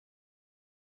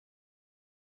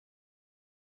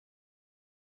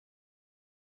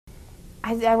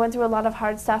I went through a lot of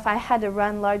hard stuff. I had to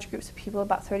run large groups of people,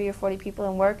 about 30 or 40 people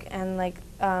in work, and like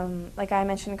I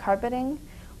mentioned, carpeting.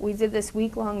 We did this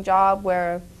week-long job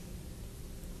where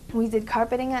we did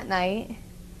carpeting at night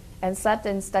and slept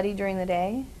and studied during the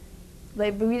day.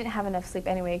 Like, but we didn't have enough sleep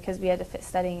anyway because we had to fit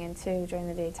studying in too during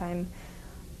the daytime.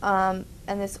 And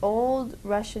this old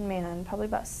Russian man, probably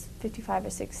about 55 or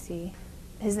 60,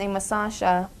 his name was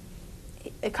Sasha.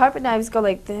 Carpet knives go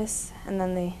like this, and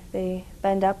then they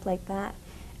bend up like that.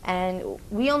 And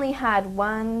we only had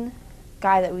one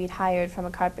guy that we'd hired from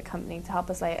a carpet company to help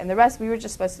us lay it, and the rest we were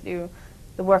just supposed to do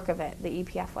the work of it, the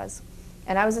EPF was.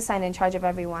 And I was assigned in charge of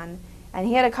everyone. And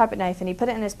he had a carpet knife, and he put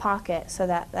it in his pocket so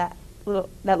that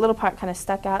little part kind of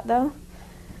stuck out though.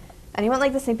 And he went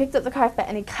like this, and he picked up the carpet,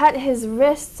 and he cut his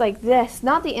wrists like this,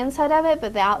 not the inside of it,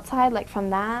 but the outside, like from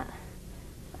that.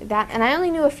 And I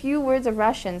only knew a few words of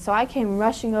Russian, so I came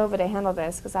rushing over to handle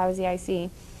this because I was the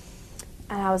IC.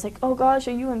 And I was like, oh gosh,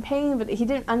 are you in pain? But he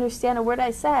didn't understand a word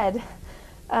I said.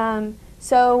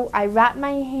 So I wrapped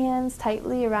my hands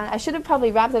tightly around, I should have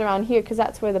probably wrapped it around here because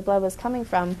that's where the blood was coming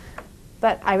from.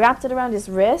 But I wrapped it around his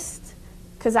wrist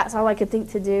because that's all I could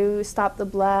think to do, stop the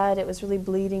blood. It was really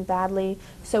bleeding badly.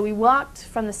 So we walked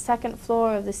from the second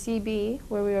floor of the CB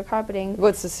where we were carpeting.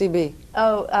 What's the CB?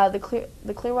 Oh,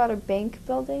 the Clearwater Bank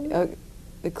building.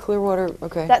 The Clearwater,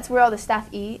 okay. That's where all the staff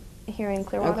eat here in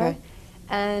Clearwater. Okay.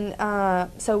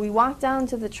 And so we walked down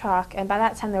to the truck, and by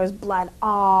that time there was blood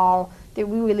all. We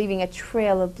were leaving a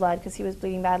trail of blood because he was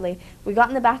bleeding badly. We got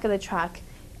in the back of the truck.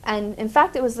 And in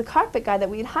fact, it was the carpet guy that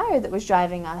we had hired that was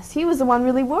driving us. He was the one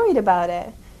really worried about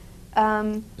it.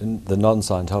 The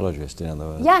non-Scientologist, in other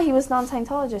words. Yeah, he was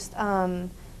non-Scientologist,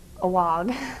 a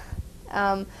wog.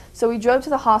 So we drove to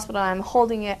the hospital, and I'm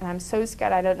holding it, and I'm so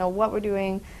scared. I don't know what we're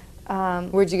doing.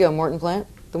 Where'd you go, Morton Plant?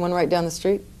 The one right down the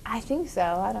street? I think so.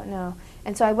 I don't know.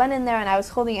 And so I went in there, and I was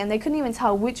holding it, and they couldn't even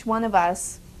tell which one of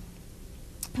us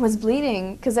was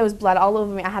bleeding because there was blood all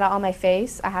over me. I had it on my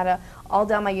face. I had it all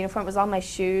down my uniform. It was on my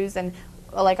shoes, and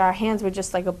like our hands were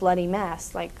just like a bloody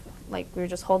mess. Like we were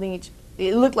just holding each.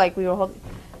 It looked like we were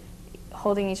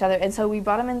holding each other. And so we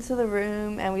brought him into the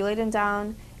room, and we laid him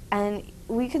down, and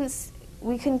we couldn't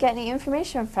get any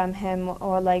information from him,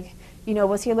 or like, you know,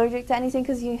 was he allergic to anything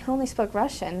because he only spoke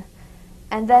Russian.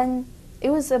 And then it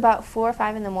was about 4 or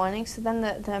 5 in the morning, so then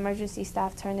the emergency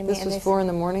staff turned to me. This was 4 in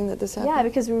the morning that this happened? Yeah,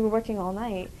 because we were working all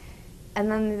night.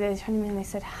 And then they turned to me and they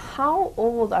said, how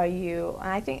old are you? And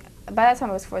I think, by that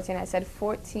time I was 14, I said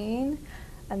 14.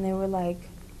 And they were like,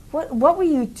 what were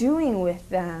you doing with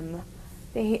them?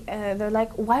 They're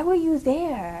like, why were you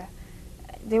there?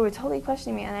 They were totally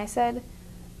questioning me. And I said,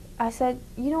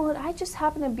 you know what, I just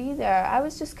happened to be there. I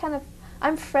was just kind of,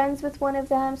 I'm friends with one of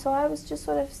them, so I was just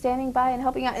sort of standing by and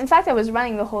helping out. In fact, I was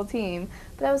running the whole team.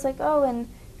 But I was like, oh, and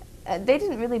they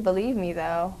didn't really believe me,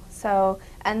 though. So,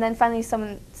 and then finally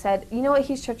someone said, you know what,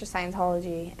 he's Church of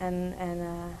Scientology. And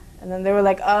then they were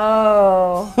like,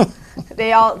 oh.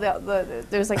 There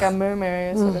was like a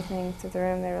murmur sort of thing through the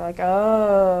room. They were like,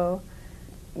 oh.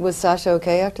 Was Sasha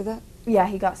okay after that? Yeah,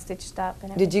 he got stitched up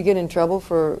and everything. Did you get in trouble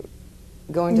for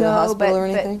going to the hospital or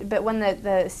anything? But when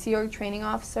the Sea Org training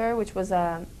officer, which was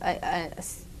a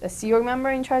Sea Org member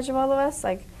in charge of all of us,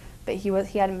 but he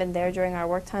hadn't been there during our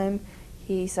work time,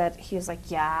 he was like,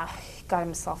 yeah, he got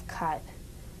himself cut.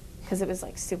 Because it was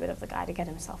like stupid of the guy to get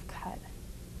himself cut.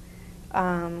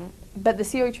 But the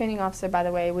Sea Org training officer, by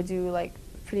the way, would do like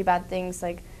pretty bad things.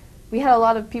 Like, we had a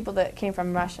lot of people that came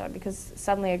from Russia because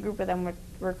suddenly a group of them were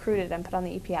recruited and put on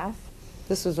the EPF.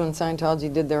 This was when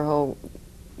Scientology did their whole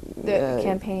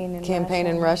campaign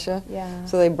in Russia. Yeah.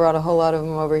 So they brought a whole lot of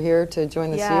them over here to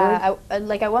join the Sea Org? Yeah,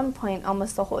 like at one point,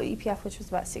 almost the whole EPF, which was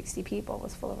about 60 people,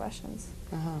 was full of Russians.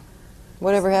 Uh-huh.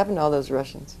 Whatever happened to all those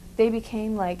Russians? They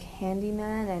became like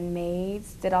handymen and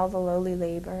maids, did all the lowly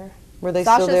labor. Were they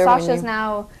still there? Sasha's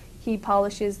now, he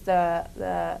polishes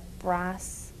the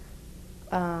brass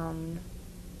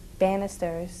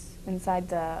banisters inside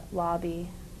the lobby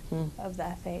of the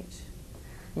FH.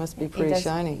 Must be pretty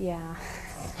shiny. Yeah.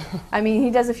 I mean, he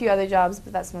does a few other jobs,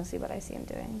 but that's mostly what I see him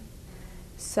doing.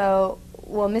 So,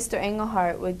 well, Mr.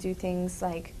 Engelhardt would do things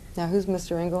like... Now, who's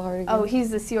Mr. Engelhardt again? Oh,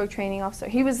 he's the Sea Org training officer.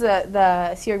 He was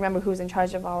the Sea Org member who was in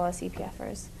charge of all us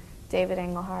EPFers, David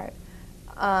Engelhardt.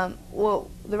 Well,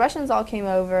 the Russians all came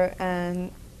over,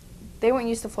 and they weren't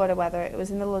used to Florida weather. It was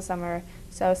the middle of summer,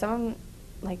 so some of them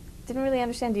like didn't really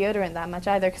understand deodorant that much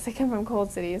either because they come from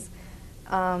cold cities.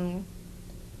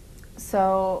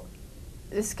 So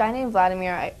this guy named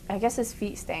Vladimir, I guess his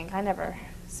feet stank. I never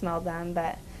smelled them,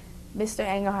 but Mr.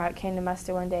 Engelhardt came to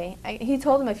muster one day. He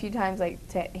told him a few times like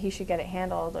he should get it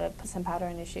handled or put some powder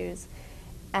in his shoes.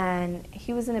 and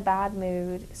he was in a bad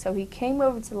mood, so he came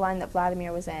over to the line that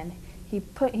Vladimir was in.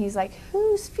 He's like,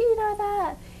 whose feet are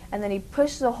that? And then he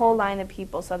pushed the whole line of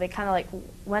people, so they kind of like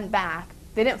went back.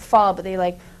 They didn't fall, but they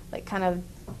like kind of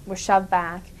were shoved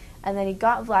back. And then he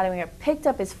got Vladimir, picked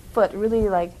up his foot, really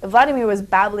like, Vladimir was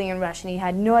babbling in Russian. He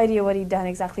had no idea what he'd done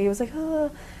exactly. He was like,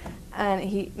 oh. And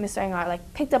Mr. Engelhardt,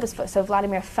 like, picked up his foot. So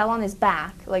Vladimir fell on his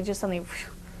back, like, just suddenly,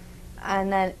 whew.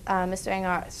 And then Mr.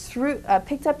 Engelhardt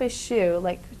picked up his shoe,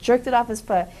 like, jerked it off his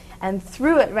foot, and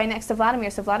threw it right next to Vladimir.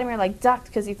 So Vladimir, like, ducked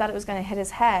because he thought it was going to hit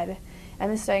his head.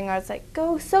 And Mr. Engelhardt's like,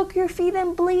 go soak your feet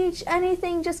in bleach,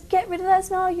 anything, just get rid of that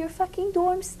smell. Your fucking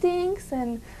dorm stinks.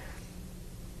 And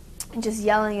just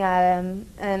yelling at him.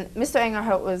 And Mr.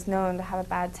 Engelhardt was known to have a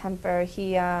bad temper.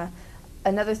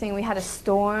 Another thing, we had a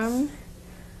storm.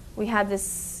 We had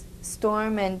this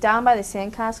storm, and down by the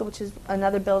Sandcastle, which is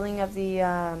another building of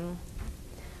the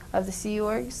Sea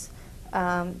Orgs,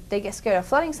 they get scared of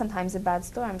flooding sometimes in bad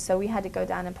storms, so we had to go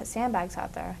down and put sandbags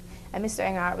out there. And Mr.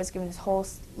 Engelhardt was giving this whole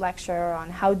lecture on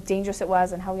how dangerous it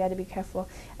was and how we had to be careful.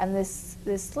 And this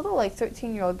little, like,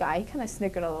 13-year-old guy, he kind of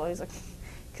snickered a little. He's like,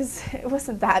 because it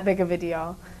wasn't that big of a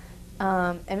deal.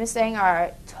 And Mr.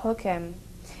 Engelhardt took him.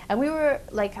 And we were,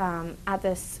 like,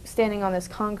 standing on this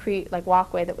concrete, like,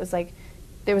 walkway that was, like,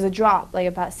 there was a drop, like,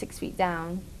 about 6 feet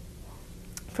down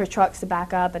for trucks to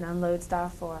back up and unload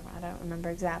stuff, or I don't remember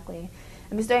exactly.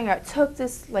 And Mr. Engelhardt took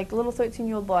this, like, little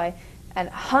 13-year-old boy and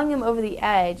hung him over the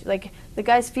edge. Like, the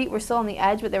guy's feet were still on the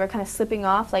edge, but they were kind of slipping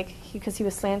off, like, because he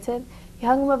was slanted. He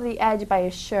hung him over the edge by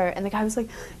his shirt, and the guy was, like,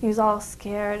 he was all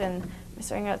scared, and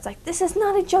Mr. Engelhardt's like, this is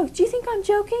not a joke. Do you think I'm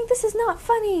joking? This is not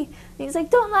funny. And he's like,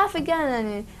 don't laugh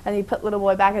again. And he put little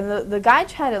boy back. And the guy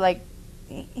tried to, like,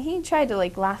 he tried to,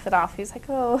 like, laugh it off. He was like,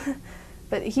 oh.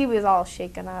 But he was all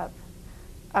shaken up.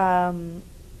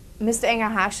 Mr.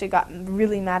 Engelhardt actually got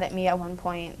really mad at me at one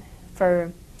point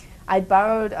for, I'd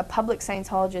borrowed a public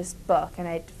Scientologist book, and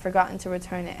I'd forgotten to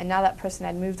return it. And now that person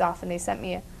had moved off, and they sent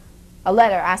me a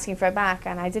letter asking for it back,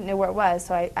 and I didn't know where it was,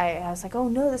 so I was like, oh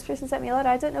no, this person sent me a letter,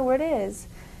 I don't know where it is.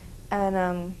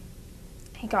 And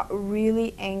he got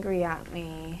really angry at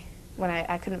me when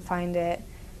I couldn't find it.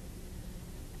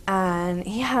 And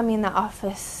he had me in his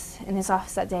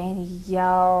office that day, and he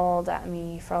yelled at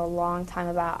me for a long time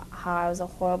about how I was a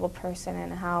horrible person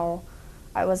and how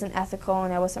I wasn't ethical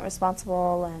and I wasn't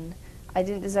responsible and I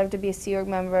didn't deserve to be a Sea Org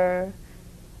member.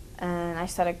 And I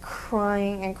started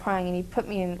crying and crying, and he put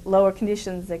me in lower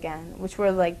conditions again, which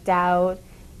were like doubt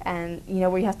and, you know,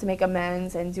 where you have to make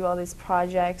amends and do all these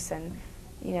projects and,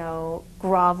 you know,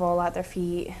 grovel at their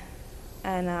feet.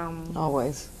 And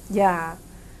always. Yeah.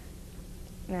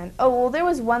 And oh, well, there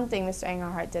was one thing Mr.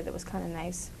 Engelhardt did that was kind of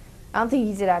nice. I don't think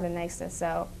he did out of niceness,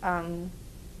 though.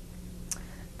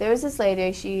 There was this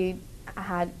lady, she'd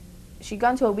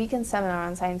gone to a weekend seminar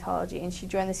on Scientology, and she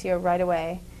joined the Sea Org right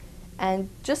away. And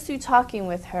just through talking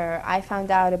with her, I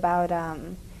found out about,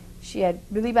 she had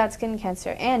really bad skin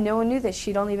cancer, and no one knew that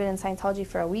she'd only been in Scientology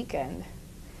for a weekend.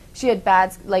 She had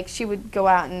like, she would go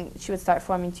out and she would start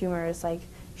forming tumors, like,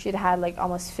 she'd had, like,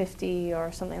 almost 50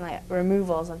 or something like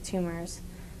removals of tumors.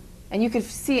 And you could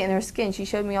see it in her skin. She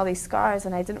showed me all these scars,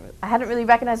 and I hadn't really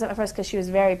recognized them at first because she was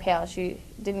very pale. She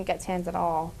didn't get tans at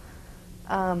all.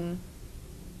 And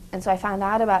so I found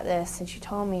out about this, and she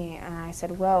told me, and I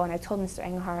said, whoa, and I told Mr.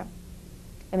 Engelhardt.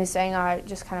 And Mr. Engelhardt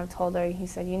just kind of told her, he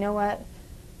said, you know what?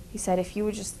 He said, if you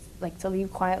were just, like, to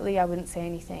leave quietly, I wouldn't say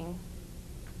anything.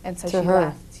 And so she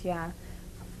left, yeah.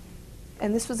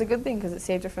 And this was a good thing because it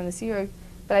saved her from the Sea Org.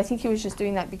 But I think he was just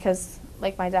doing that because,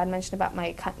 like my dad mentioned about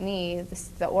my cut knee,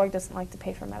 the org doesn't like to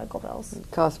pay for medical bills. It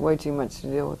costs way too much to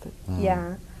deal with it. Mm.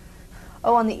 Yeah.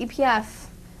 Oh, on the EPF,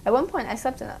 at one point I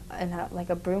slept in like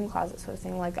a broom closet sort of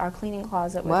thing, like our cleaning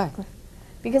closet. Why?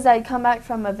 Because I'd come back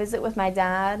from a visit with my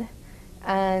dad,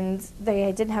 and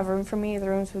they didn't have room for me. The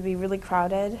rooms would be really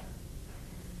crowded.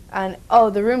 And, oh,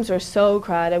 the rooms were so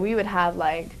crowded. We would have,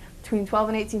 like, between 12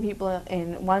 and 18 people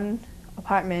in one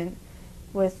apartment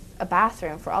with a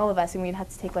bathroom for all of us, and we'd have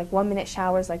to take, like, 1-minute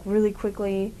showers, like, really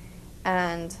quickly.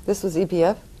 And this was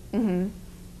EPF?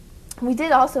 Mm-hmm. We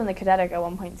did also in the cadetic at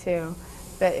one point, too.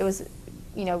 But it was,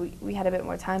 you know, we had a bit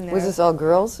more time there. Was this all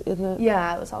girls, isn't it?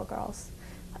 Yeah, it was all girls.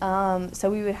 So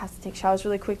we would have to take showers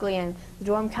really quickly, and the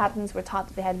dorm captains were taught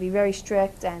that they had to be very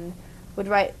strict and would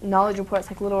write knowledge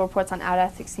reports, like little reports on out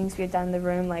ethics, things we had done in the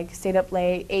room, like stayed up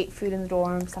late, ate food in the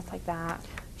dorm, stuff like that.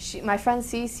 My friend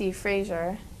Cece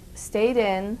Fraser stayed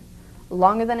in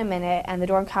longer than a minute, and the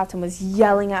dorm captain was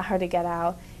yelling at her to get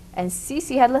out. And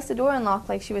Cece had left the door unlocked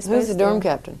like she was supposed to. Who's the dorm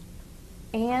captain?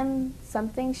 Anne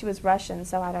something. She was Russian,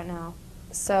 so I don't know.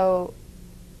 So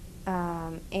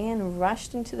Anne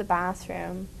rushed into the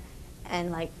bathroom,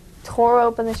 and like tore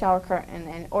open the shower curtain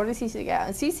and ordered Cece to get out.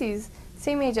 And Cece's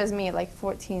same age as me, like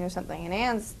 14 or something, and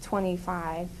Anne's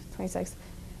 25, 26.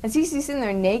 And Cece's sitting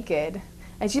there naked,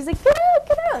 and she's like, get out,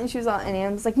 get out. And she was all, and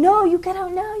Anne's like, no, you get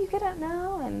out now, you get out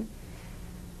now. And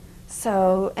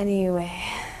so anyway,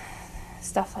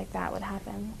 stuff like that would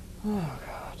happen. Oh,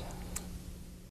 God.